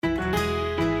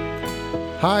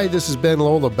Hi, this is Ben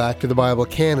Lola, Back to the Bible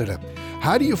Canada.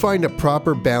 How do you find a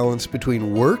proper balance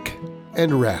between work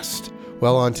and rest?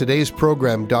 Well, on today's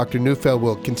program, Dr. Neufeld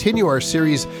will continue our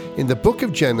series in the book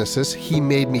of Genesis, He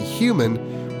Made Me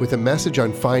Human, with a message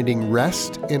on finding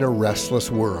rest in a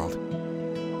restless world.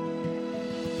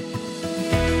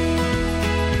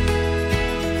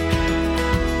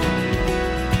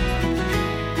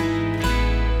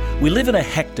 We live in a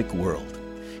hectic world.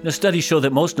 Studies show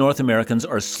that most North Americans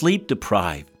are sleep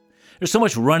deprived. There's so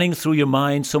much running through your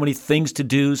mind, so many things to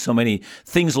do, so many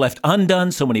things left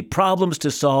undone, so many problems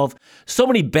to solve, so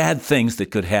many bad things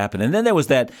that could happen. And then there was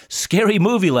that scary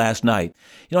movie last night.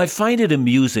 I find it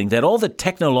amusing that all the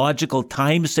technological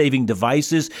time-saving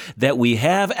devices that we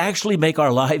have actually make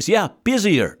our lives,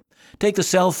 busier. Take the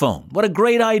cell phone. What a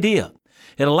great idea.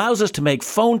 It allows us to make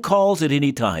phone calls at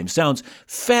any time. Sounds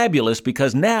fabulous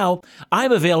because now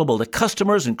I'm available to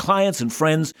customers and clients and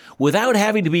friends without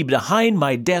having to be behind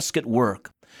my desk at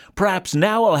work. Perhaps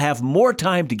now I'll have more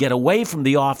time to get away from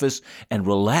the office and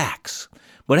relax.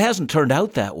 But it hasn't turned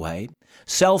out that way.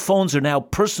 Cell phones are now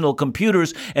personal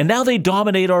computers, and now they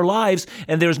dominate our lives,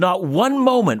 and there's not one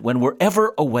moment when we're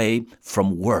ever away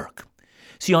from work.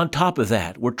 See, on top of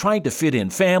that, we're trying to fit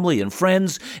in family and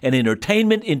friends and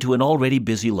entertainment into an already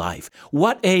busy life.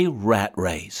 What a rat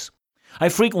race. I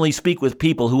frequently speak with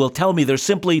people who will tell me they're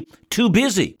simply too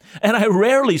busy, and I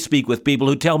rarely speak with people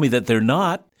who tell me that they're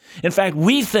not. In fact,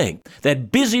 we think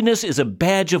that busyness is a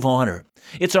badge of honor.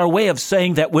 It's our way of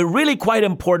saying that we're really quite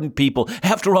important people.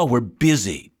 After all, we're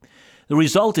busy. The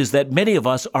result is that many of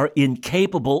us are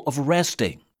incapable of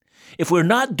resting. If we're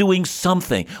not doing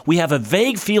something, we have a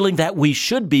vague feeling that we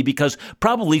should be because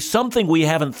probably something we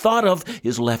haven't thought of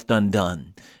is left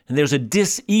undone. And there's a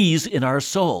dis-ease in our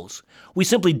souls. We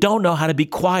simply don't know how to be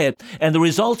quiet, and the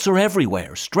results are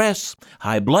everywhere. Stress,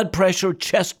 high blood pressure,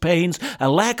 chest pains, a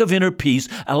lack of inner peace,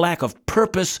 a lack of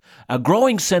purpose, a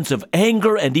growing sense of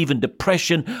anger, and even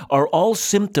depression are all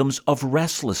symptoms of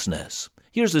restlessness.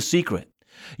 Here's the secret.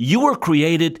 You were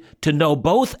created to know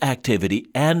both activity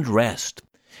and rest.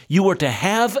 You were to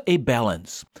have a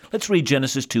balance. Let's read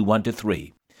Genesis 2,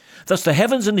 1-3. Thus the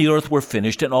heavens and the earth were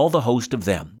finished, and all the host of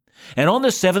them. And on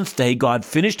the seventh day God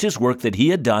finished his work that he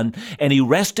had done, and he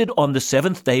rested on the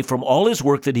seventh day from all his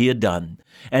work that he had done.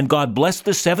 And God blessed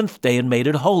the seventh day and made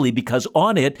it holy, because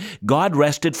on it God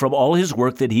rested from all his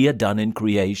work that he had done in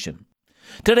creation.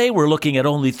 Today we're looking at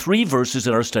only 3 verses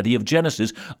in our study of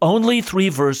Genesis, only 3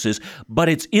 verses, but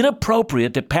it's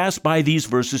inappropriate to pass by these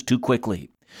verses too quickly.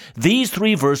 These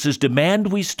 3 verses demand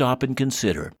we stop and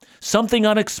consider. Something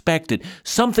unexpected,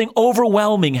 something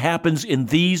overwhelming happens in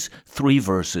these 3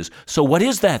 verses. So what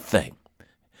is that thing?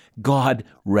 God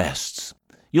rests.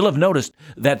 You'll have noticed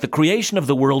that the creation of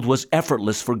the world was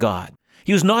effortless for God.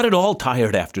 He was not at all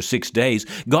tired after 6 days.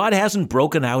 God hasn't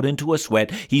broken out into a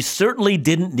sweat. He certainly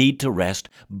didn't need to rest,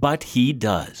 but he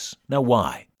does. Now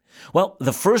why? Well,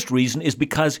 the first reason is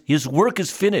because his work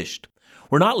is finished.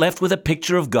 We're not left with a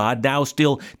picture of God now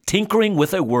still tinkering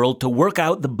with a world to work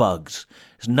out the bugs.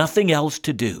 There's nothing else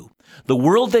to do. The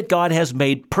world that God has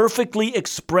made perfectly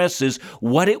expresses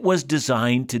what it was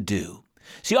designed to do.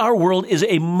 See, our world is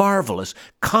a marvelous,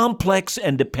 complex,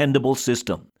 and dependable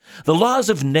system. The laws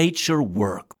of nature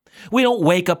work. We don't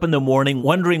wake up in the morning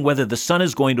wondering whether the sun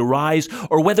is going to rise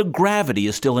or whether gravity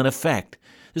is still in effect.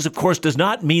 This, of course, does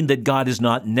not mean that God is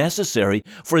not necessary,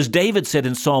 for as David said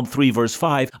in Psalm 3, verse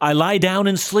 5, I lie down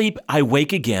and sleep, I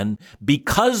wake again,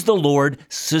 because the Lord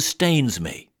sustains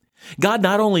me. God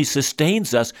not only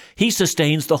sustains us, he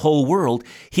sustains the whole world.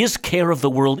 His care of the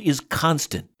world is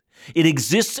constant. It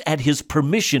exists at his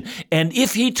permission, and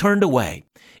if he turned away,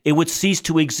 it would cease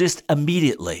to exist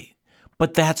immediately.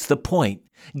 But that's the point.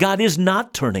 God is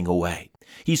not turning away.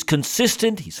 He's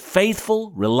consistent, he's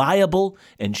faithful, reliable,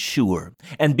 and sure.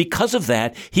 And because of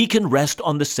that, he can rest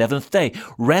on the 7th day.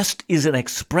 Rest is an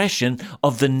expression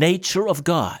of the nature of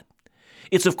God.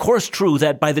 It's of course true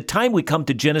that by the time we come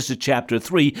to Genesis chapter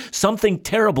 3, something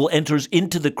terrible enters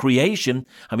into the creation.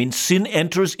 Sin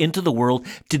enters into the world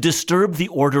to disturb the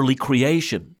orderly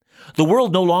creation. The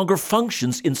world no longer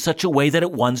functions in such a way that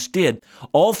it once did.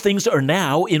 All things are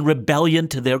now in rebellion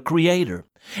to their Creator.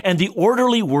 And the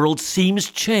orderly world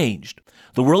seems changed.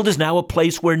 The world is now a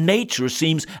place where nature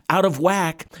seems out of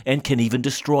whack and can even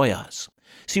destroy us.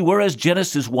 See, whereas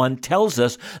Genesis 1 tells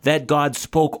us that God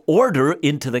spoke order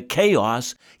into the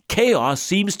chaos, chaos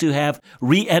seems to have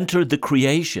re-entered the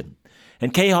creation.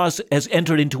 And chaos has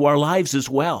entered into our lives as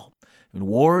well.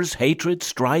 Wars, hatred,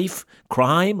 strife,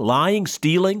 crime, lying,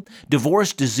 stealing,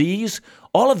 divorce, disease,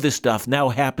 All of this stuff now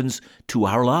happens to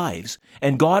our lives.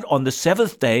 And God on the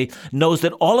seventh day knows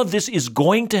that all of this is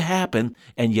going to happen,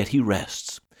 and yet he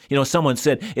rests. You know, someone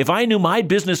said, if I knew my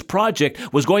business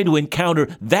project was going to encounter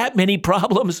that many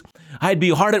problems, I'd be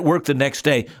hard at work the next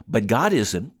day. But God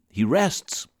isn't. He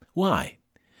rests. Why?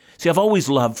 See, I've always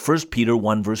loved 1 Peter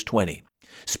 1 verse 20.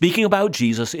 Speaking about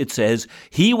Jesus, it says,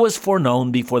 he was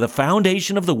foreknown before the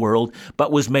foundation of the world,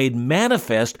 but was made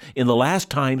manifest in the last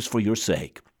times for your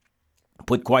sake.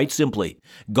 Put quite simply,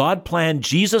 God planned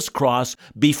Jesus' cross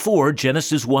before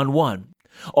Genesis 1:1.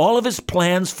 All of his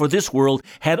plans for this world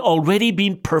had already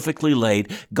been perfectly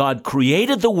laid. God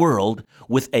created the world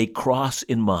with a cross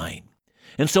in mind.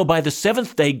 And so by the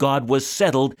seventh day, God was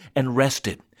settled and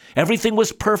rested. Everything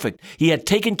was perfect. He had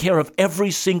taken care of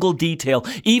every single detail,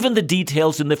 even the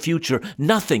details in the future.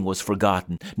 Nothing was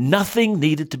forgotten. Nothing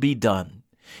needed to be done.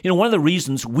 You know, one of the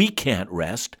reasons we can't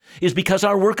rest is because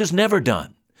our work is never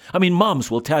done. I mean, moms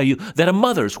will tell you that a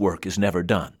mother's work is never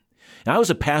done. Now, I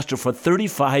was a pastor for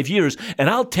 35 years, and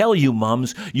I'll tell you,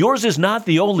 moms, yours is not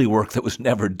the only work that was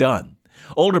never done.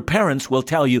 Older parents will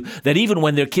tell you that even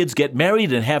when their kids get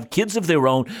married and have kids of their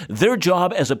own, their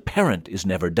job as a parent is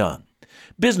never done.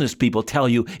 Business people tell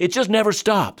you it just never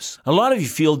stops. A lot of you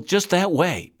feel just that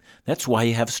way. That's why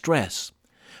you have stress.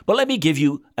 But let me give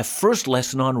you a first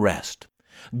lesson on rest.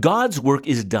 God's work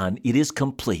is done. It is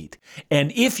complete.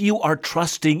 And if you are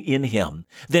trusting in him,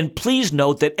 then please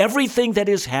note that everything that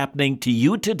is happening to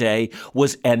you today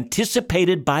was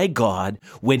anticipated by God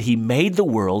when he made the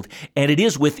world, and it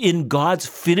is within God's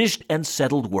finished and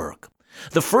settled work.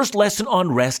 The first lesson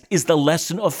on rest is the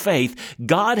lesson of faith.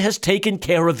 God has taken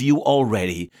care of you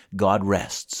already. God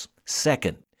rests.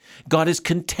 Second, God is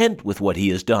content with what he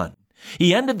has done.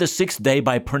 He ended the sixth day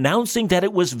by pronouncing that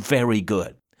it was very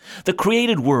good. The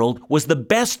created world was the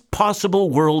best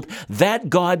possible world that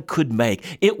God could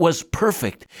make. It was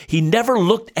perfect. He never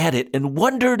looked at it and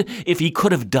wondered if he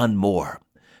could have done more.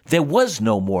 There was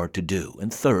no more to do.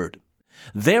 And third,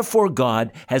 therefore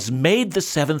God has made the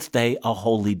seventh day a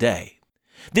holy day.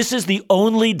 This is the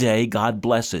only day God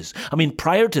blesses. I mean,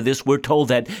 prior to this, we're told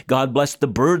that God blessed the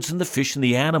birds and the fish and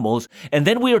the animals, and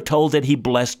then we are told that he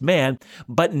blessed man,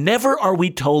 but never are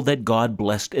we told that God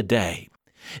blessed a day.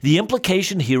 The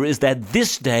implication here is that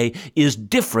this day is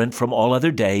different from all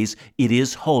other days. It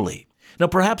is holy. Now,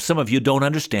 perhaps some of you don't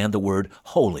understand the word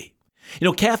holy. You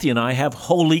know, Kathy and I have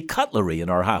holy cutlery in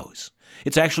our house.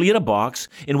 It's actually in a box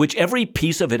in which every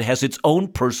piece of it has its own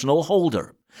personal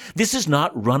holder. This is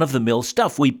not run-of-the-mill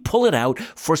stuff. We pull it out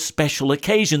for special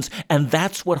occasions, and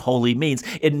that's what holy means.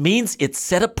 It means it's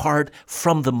set apart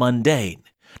from the mundane,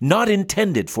 not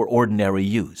intended for ordinary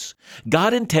use.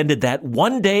 God intended that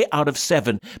one day out of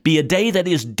 7 be a day that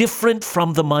is different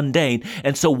from the mundane.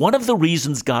 And so one of the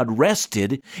reasons God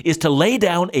rested is to lay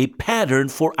down a pattern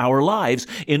for our lives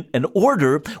in an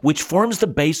order which forms the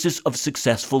basis of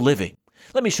successful living.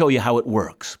 Let me show you how it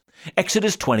works.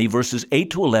 Exodus 20, verses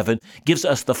 8 to 11, gives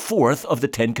us the fourth of the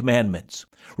 10 commandments.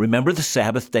 Remember the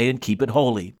Sabbath day and keep it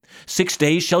holy. 6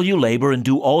 days shall you labor and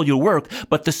do all your work,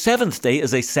 but the seventh day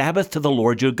is a Sabbath to the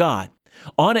Lord your God.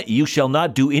 On it you shall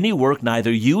not do any work,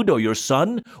 neither you nor your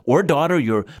son or daughter,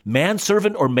 your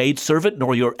manservant or maidservant,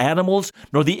 nor your animals,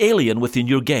 nor the alien within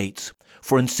your gates.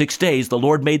 For in 6 days the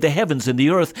Lord made the heavens and the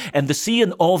earth and the sea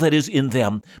and all that is in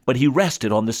them, but he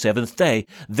rested on the seventh day.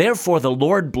 Therefore the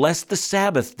Lord blessed the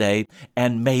Sabbath day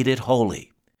and made it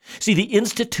holy. See, the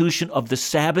institution of the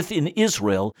Sabbath in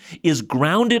Israel is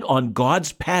grounded on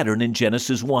God's pattern in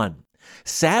Genesis 1.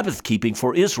 Sabbath keeping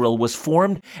for Israel was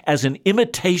formed as an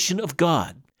imitation of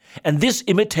God. And this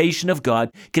imitation of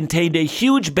God contained a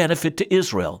huge benefit to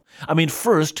Israel. I mean,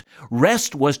 first,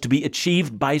 rest was to be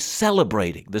achieved by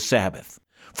celebrating the Sabbath.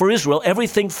 For Israel,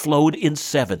 everything flowed in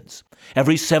sevens.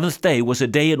 Every seventh day was a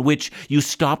day in which you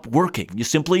stopped working. You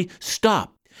simply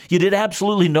stopped. You did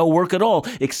absolutely no work at all,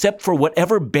 except for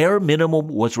whatever bare minimum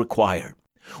was required.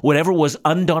 Whatever was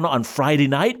undone on Friday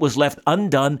night was left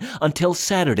undone until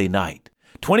Saturday night.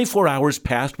 24 hours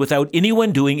passed without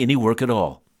anyone doing any work at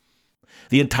all.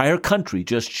 The entire country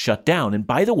just shut down. And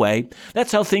by the way,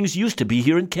 that's how things used to be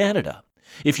here in Canada.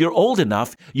 If you're old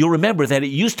enough, you'll remember that it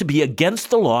used to be against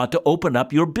the law to open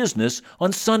up your business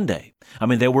on Sunday. I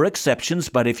mean, there were exceptions,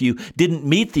 but if you didn't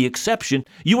meet the exception,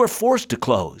 you were forced to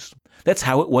close. That's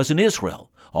how it was in Israel.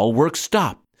 All work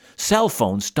stopped. Cell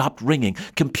phones stopped ringing.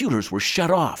 Computers were shut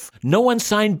off. No one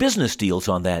signed business deals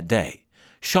on that day.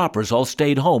 Shoppers all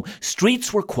stayed home.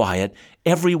 Streets were quiet.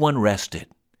 Everyone rested.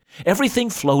 Everything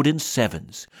flowed in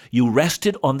sevens. You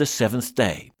rested on the seventh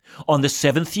day. On the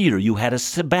seventh year, you had a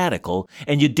sabbatical,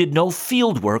 and you did no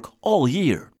field work all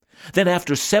year. Then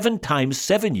after 7 times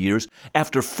 7 years,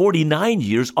 after 49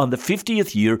 years, on the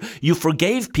 50th year, you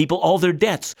forgave people all their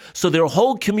debts, so their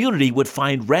whole community would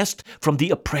find rest from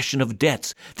the oppression of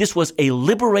debts. This was a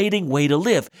liberating way to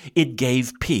live. It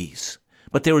gave peace.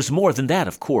 But there is more than that,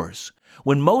 of course.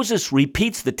 When Moses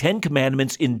repeats the 10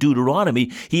 Commandments in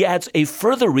Deuteronomy, he adds a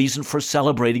further reason for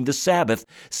celebrating the Sabbath.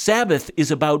 Sabbath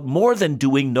is about more than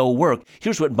doing no work.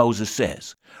 Here's what Moses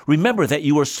says. Remember that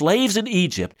you were slaves in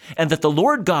Egypt, and that the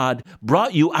Lord God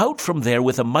brought you out from there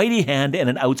with a mighty hand and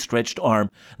an outstretched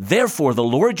arm. Therefore, the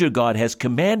Lord your God has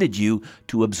commanded you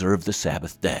to observe the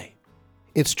Sabbath day.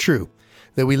 It's true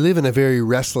that we live in a very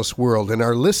restless world, and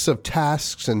our lists of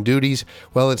tasks and duties,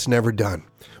 well, it's never done,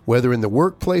 whether in the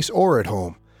workplace or at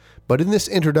home. But in this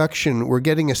introduction, we're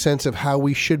getting a sense of how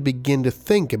we should begin to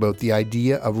think about the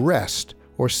idea of rest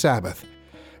or Sabbath.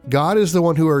 God is the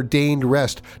one who ordained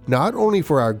rest, not only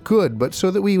for our good, but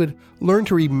so that we would learn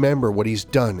to remember what He's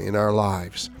done in our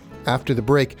lives. After the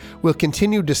break, we'll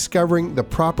continue discovering the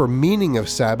proper meaning of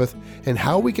Sabbath and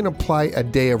how we can apply a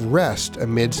day of rest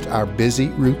amidst our busy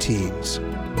routines.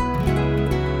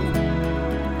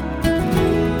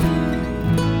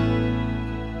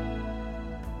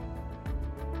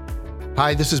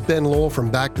 Hi, this is Ben Lowell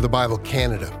from Back to the Bible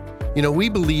Canada. We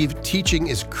believe teaching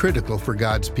is critical for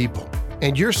God's people,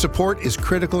 and your support is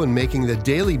critical in making the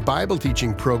daily Bible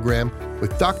teaching program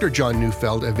with Dr. John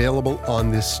Neufeld available on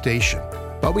this station.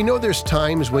 But we know there's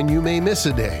times when you may miss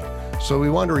a day, so we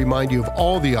want to remind you of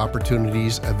all the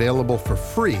opportunities available for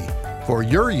free for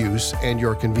your use and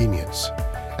your convenience.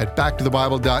 At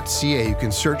backtothebible.ca, you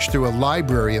can search through a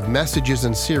library of messages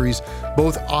and series,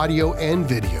 both audio and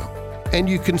video. And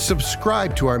you can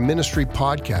subscribe to our ministry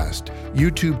podcast,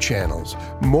 YouTube channels,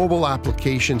 mobile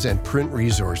applications, and print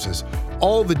resources.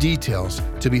 All the details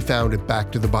to be found at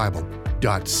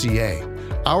backtothebible.ca.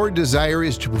 Our desire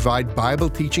is to provide Bible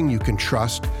teaching you can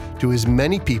trust to as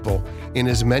many people, in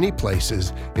as many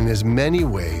places, in as many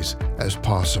ways as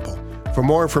possible. For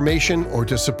more information or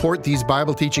to support these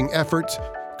Bible teaching efforts,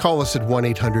 call us at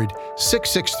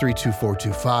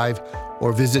 1-800-663-2425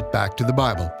 or visit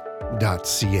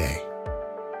backtothebible.ca.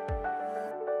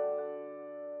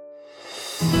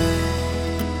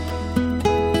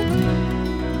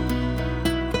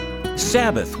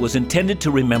 Sabbath was intended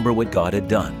to remember what God had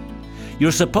done.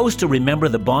 You're supposed to remember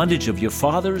the bondage of your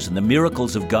fathers and the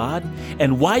miracles of God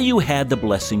and why you had the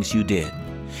blessings you did.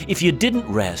 If you didn't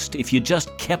rest, if you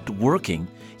just kept working,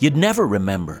 you'd never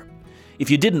remember.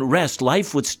 If you didn't rest,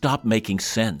 life would stop making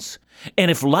sense. And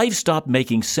if life stopped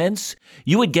making sense,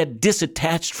 you would get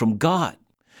disattached from God.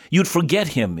 You'd forget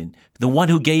Him, and the one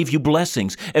who gave you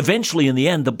blessings. Eventually, in the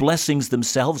end, the blessings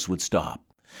themselves would stop.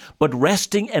 But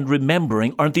resting and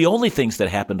remembering aren't the only things that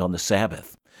happened on the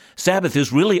Sabbath. Sabbath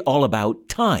is really all about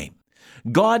time.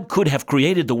 God could have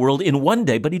created the world in one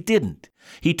day, but He didn't.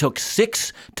 He took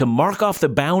 6 to mark off the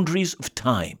boundaries of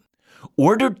time.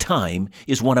 Ordered time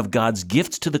is one of God's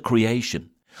gifts to the creation.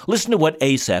 Listen to what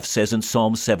Asaph says in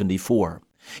Psalm 74.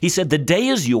 He said, "The day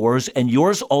is yours, and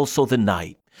yours also the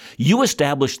night. You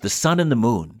established the sun and the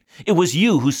moon. It was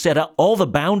you who set up all the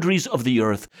boundaries of the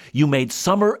earth. You made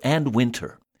summer and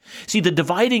winter." See, the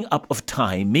dividing up of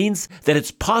time means that it's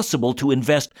possible to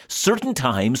invest certain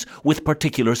times with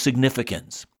particular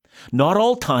significance. Not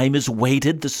all time is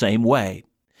weighted the same way.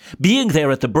 Being there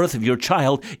at the birth of your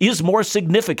child is more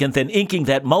significant than inking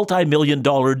that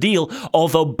multi-million-dollar deal,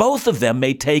 although both of them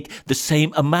may take the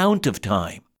same amount of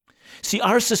time. See,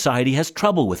 our society has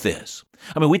trouble with this.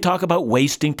 We talk about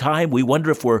wasting time. We wonder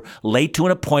if we're late to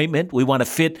an appointment. We want to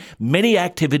fit many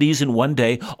activities in one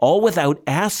day, all without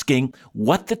asking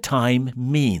what the time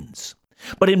means.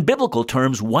 But in biblical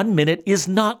terms, 1 minute is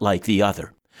not like the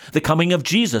other. The coming of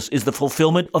Jesus is the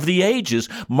fulfillment of the ages.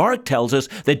 Mark tells us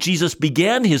that Jesus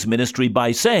began His ministry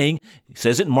by saying, he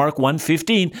says it in Mark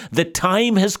 1:15, "The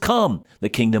time has come. The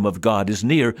kingdom of God is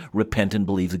near. Repent and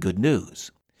believe the good news."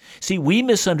 See, we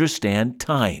misunderstand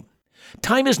time.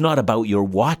 Time is not about your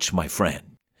watch, my friend.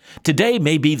 Today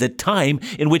may be the time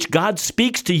in which God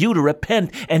speaks to you to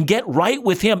repent and get right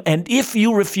with Him, and if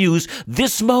you refuse,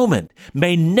 this moment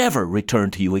may never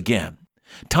return to you again.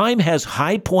 Time has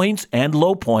high points and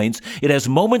low points. It has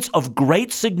moments of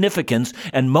great significance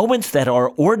and moments that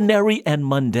are ordinary and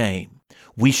mundane.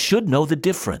 We should know the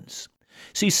difference.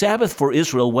 See, Sabbath for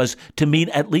Israel was to mean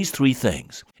at least 3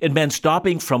 things. It meant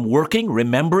stopping from working,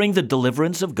 remembering the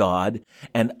deliverance of God,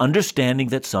 and understanding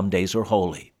that some days are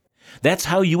holy. That's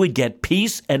how you would get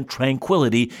peace and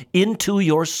tranquility into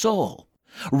your soul.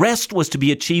 Rest was to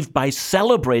be achieved by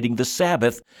celebrating the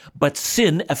Sabbath, but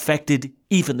sin affected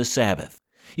even the Sabbath.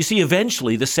 You see,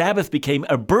 eventually the Sabbath became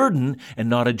a burden and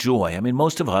not a joy. I mean,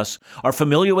 most of us are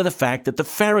familiar with the fact that the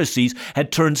Pharisees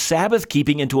had turned Sabbath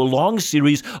keeping into a long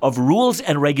series of rules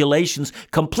and regulations,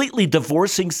 completely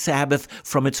divorcing Sabbath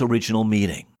from its original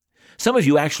meaning. Some of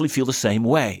you actually feel the same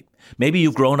way. Maybe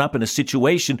you've grown up in a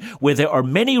situation where there are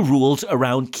many rules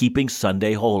around keeping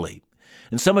Sunday holy.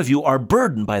 And some of you are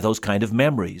burdened by those kind of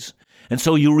memories. And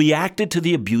so you reacted to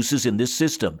the abuses in this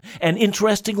system. And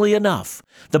interestingly enough,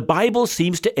 the Bible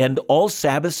seems to end all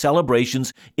Sabbath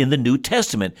celebrations in the New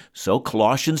Testament. So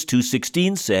Colossians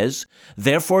 2:16 says,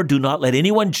 "Therefore do not let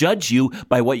anyone judge you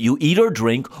by what you eat or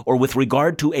drink, or with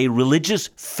regard to a religious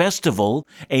festival,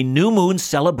 a new moon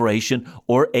celebration,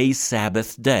 or a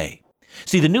Sabbath day."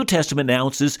 See, the New Testament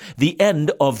announces the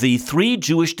end of the three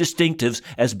Jewish distinctives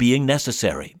as being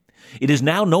necessary. It is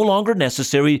now no longer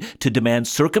necessary to demand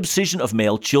circumcision of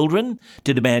male children,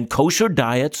 to demand kosher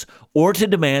diets, or to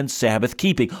demand Sabbath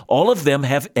keeping. All of them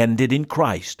have ended in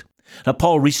Christ. Now,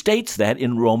 Paul restates that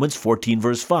in Romans 14,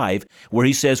 verse 5, where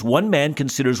he says, "One man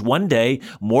considers one day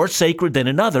more sacred than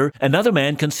another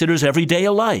man considers every day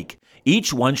alike.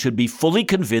 Each one should be fully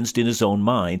convinced in his own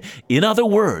mind." In other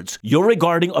words, your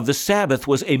regarding of the Sabbath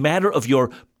was a matter of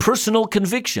your personal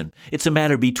conviction. It's a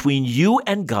matter between you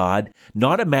and God,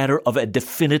 not a matter of a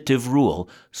definitive rule.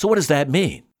 So what does that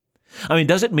mean? I mean,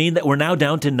 does it mean that we're now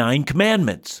down to 9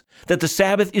 commandments? That the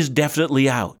Sabbath is definitely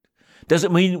out? Does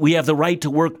it mean we have the right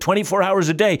to work 24 hours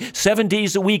a day, 7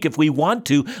 days a week if we want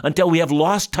to, until we have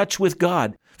lost touch with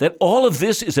God? That all of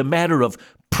this is a matter of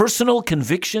personal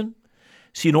conviction?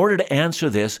 See, in order to answer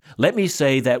this, let me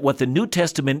say that what the New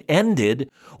Testament ended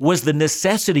was the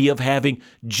necessity of having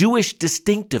Jewish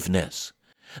distinctiveness.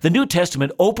 The New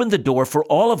Testament opened the door for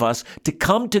all of us to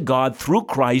come to God through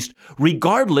Christ,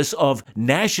 regardless of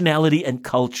nationality and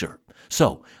culture.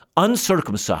 So,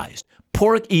 uncircumcised,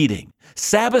 pork eating,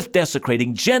 Sabbath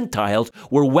desecrating Gentiles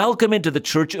were welcome into the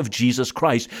church of Jesus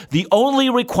Christ. The only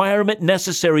requirement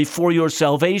necessary for your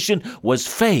salvation was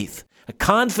faith, a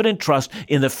confident trust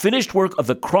in the finished work of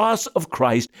the cross of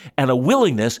Christ, and a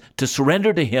willingness to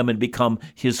surrender to Him and become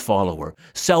His follower.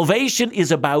 Salvation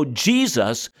is about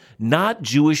Jesus, not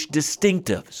Jewish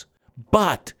distinctives.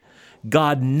 But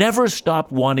God never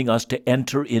stopped wanting us to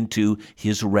enter into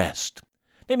His rest.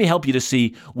 Let me help you to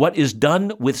see what is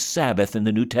done with Sabbath in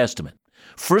the New Testament.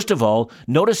 First of all,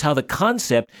 notice how the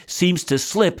concept seems to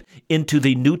slip into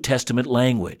the New Testament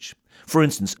language. For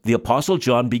instance, the Apostle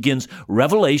John begins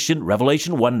Revelation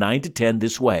 1, 9-10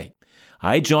 this way.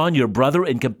 "I, John, your brother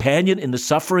and companion in the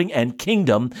suffering and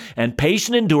kingdom and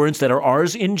patient endurance that are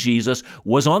ours in Jesus,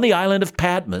 was on the island of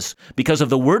Patmos because of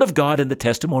the word of God and the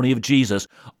testimony of Jesus.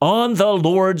 On the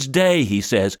Lord's day," he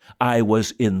says, "I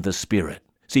was in the Spirit."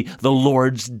 See, the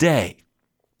Lord's day.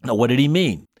 Now, what did he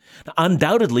mean? Now,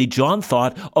 undoubtedly, John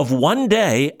thought of one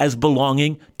day as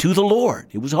belonging to the Lord.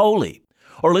 It was holy.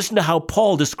 Or listen to how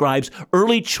Paul describes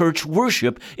early church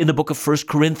worship in the book of 1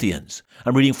 Corinthians.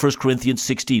 I'm reading 1 Corinthians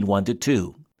 16,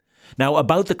 1-2. "Now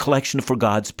about the collection for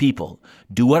God's people,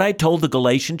 do what I told the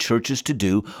Galatian churches to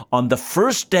do. On the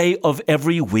first day of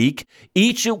every week,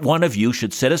 each one of you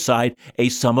should set aside a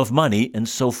sum of money," and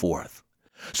so forth.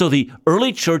 So the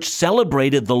early church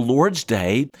celebrated the Lord's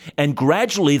Day, and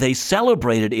gradually they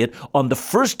celebrated it on the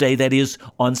first day, that is,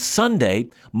 on Sunday,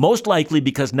 most likely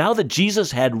because now that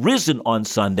Jesus had risen on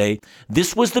Sunday,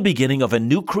 this was the beginning of a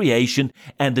new creation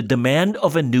and the demand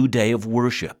of a new day of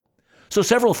worship. So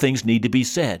several things need to be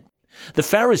said. The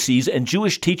Pharisees and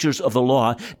Jewish teachers of the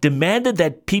law demanded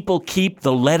that people keep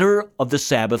the letter of the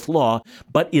Sabbath law,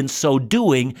 but in so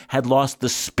doing had lost the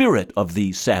spirit of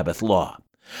the Sabbath law.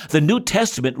 The New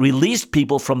Testament released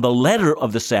people from the letter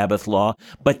of the Sabbath law,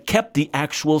 but kept the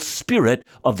actual spirit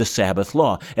of the Sabbath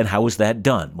law. And how was that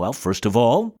done? Well, first of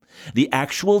all, the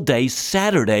actual day,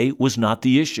 Saturday, was not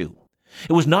the issue.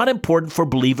 It was not important for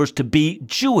believers to be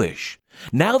Jewish.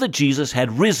 Now that Jesus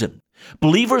had risen,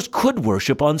 believers could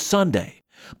worship on Sunday.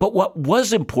 But what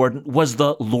was important was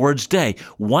the Lord's Day,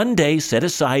 one day set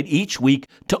aside each week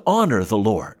to honor the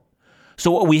Lord. So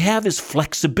what we have is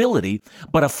flexibility,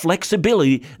 but a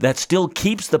flexibility that still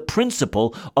keeps the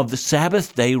principle of the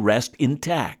Sabbath day rest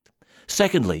intact.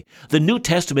 Secondly, the New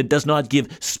Testament does not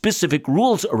give specific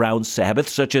rules around Sabbath,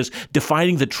 such as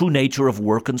defining the true nature of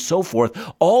work and so forth.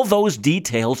 All those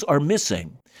details are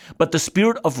missing. But the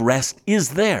spirit of rest is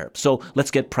there. So let's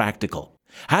get practical.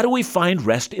 How do we find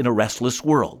rest in a restless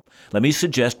world? Let me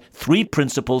suggest 3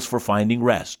 principles for finding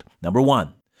rest. Number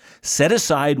 1. Set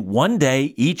aside one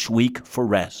day each week for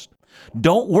rest.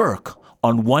 Don't work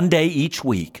on one day each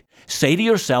week. Say to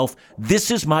yourself,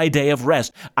 "This is my day of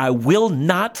rest. I will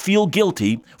not feel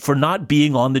guilty for not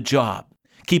being on the job."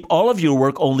 Keep all of your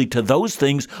work only to those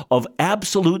things of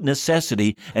absolute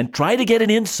necessity and try to get an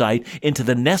insight into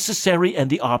the necessary and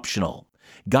the optional.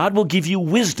 God will give you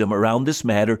wisdom around this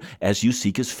matter as you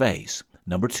seek His face.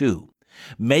 Number 2,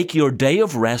 make your day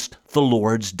of rest the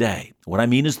Lord's day. What I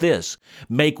mean is this: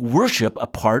 make worship a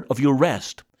part of your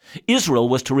rest. Israel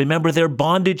was to remember their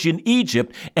bondage in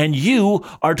Egypt, and you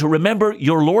are to remember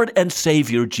your Lord and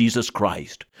Savior, Jesus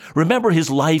Christ. Remember His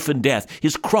life and death,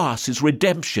 His cross, His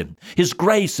redemption, His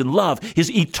grace and love,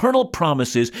 His eternal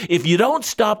promises. If you don't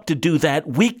stop to do that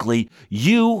weekly,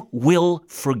 you will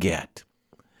forget.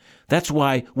 That's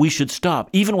why we should stop,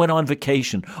 even when on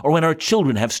vacation or when our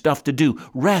children have stuff to do.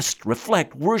 Rest,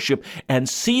 reflect, worship, and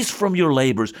cease from your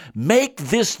labors. Make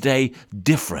this day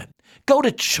different. Go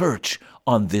to church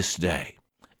on this day.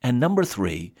 And number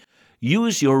 3,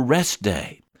 use your rest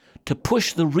day to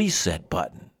push the reset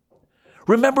button.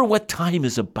 Remember what time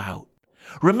is about.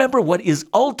 Remember what is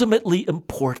ultimately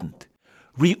important.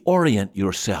 Reorient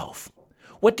yourself.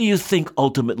 What do you think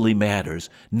ultimately matters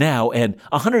now and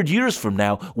 100 years from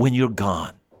now when you're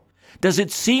gone? Does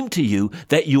it seem to you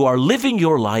that you are living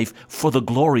your life for the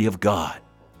glory of God?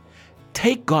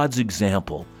 Take God's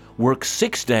example. Work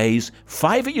 6 days,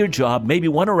 5 at your job, maybe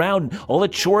 1 around all the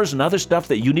chores and other stuff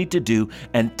that you need to do,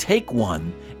 and take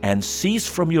 1 and cease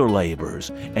from your labors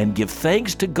and give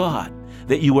thanks to God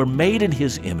that you were made in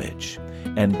His image,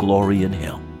 and glory in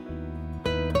Him.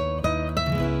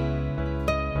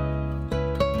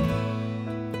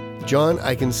 John,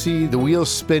 I can see the wheels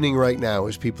spinning right now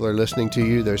as people are listening to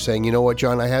you. They're saying, you know what,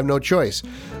 John, I have no choice.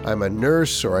 I'm a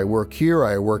nurse, or I work here, or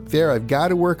I work there. I've got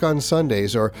to work on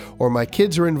Sundays, or my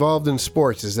kids are involved in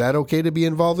sports. Is that okay to be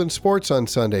involved in sports on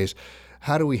Sundays?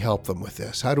 How do we help them with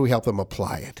this? How do we help them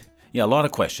apply it? Yeah, a lot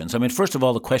of questions. I mean, first of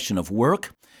all, the question of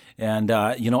work. And,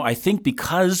 I think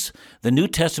because the New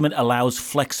Testament allows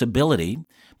flexibility,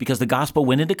 because the gospel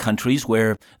went into countries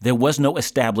where there was no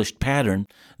established pattern,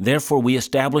 therefore we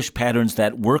establish patterns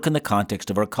that work in the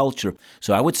context of our culture.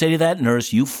 So I would say to that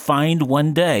nurse, you find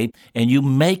one day and you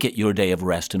make it your day of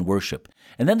rest and worship.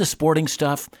 And then the sporting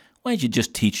stuff, why don't you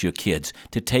just teach your kids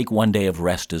to take one day of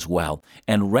rest as well,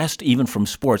 and rest even from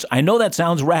sports? I know that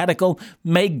sounds radical.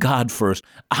 Make God first.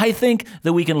 I think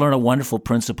that we can learn a wonderful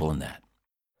principle in that.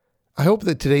 I hope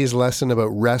that today's lesson about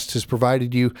rest has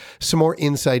provided you some more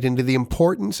insight into the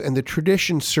importance and the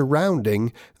tradition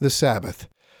surrounding the Sabbath.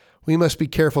 We must be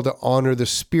careful to honor the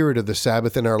spirit of the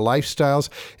Sabbath in our lifestyles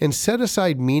and set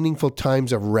aside meaningful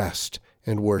times of rest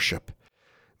and worship.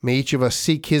 May each of us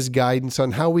seek His guidance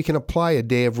on how we can apply a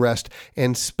day of rest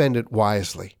and spend it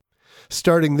wisely.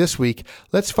 Starting this week,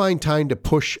 let's find time to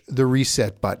push the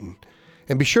reset button.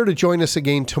 And be sure to join us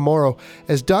again tomorrow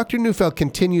as Dr. Neufeld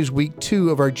continues week 2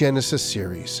 of our Genesis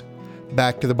series.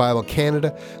 Back to the Bible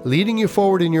Canada, leading you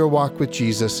forward in your walk with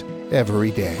Jesus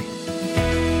every day.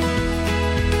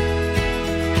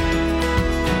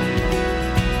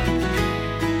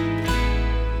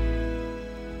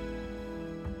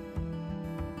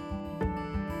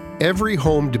 Every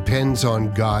home depends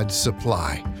on God's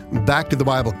supply. Back to the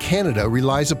Bible Canada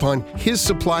relies upon His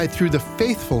supply through the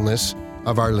faithfulness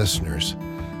of our listeners.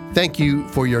 Thank you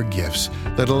for your gifts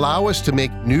that allow us to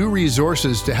make new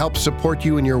resources to help support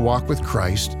you in your walk with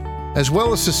Christ, as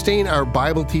well as sustain our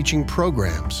Bible teaching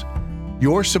programs.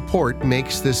 Your support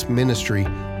makes this ministry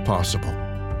possible.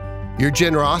 Your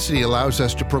generosity allows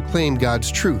us to proclaim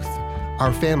God's truth.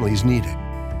 Our families need it.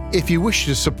 If you wish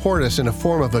to support us in a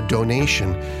form of a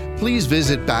donation, please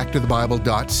visit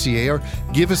backtothebible.ca or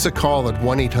give us a call at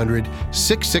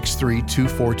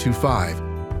 1-800-663-2425.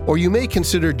 Or you may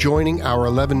consider joining our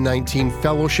 1119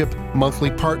 Fellowship Monthly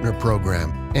Partner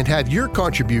Program and have your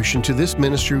contribution to this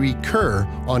ministry recur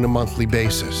on a monthly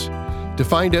basis. To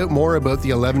find out more about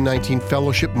the 1119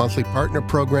 Fellowship Monthly Partner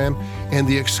Program and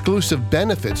the exclusive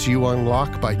benefits you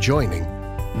unlock by joining,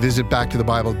 visit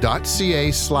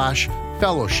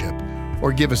backtothebible.ca/fellowship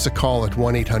or give us a call at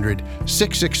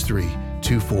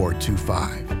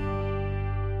 1-800-663-2425.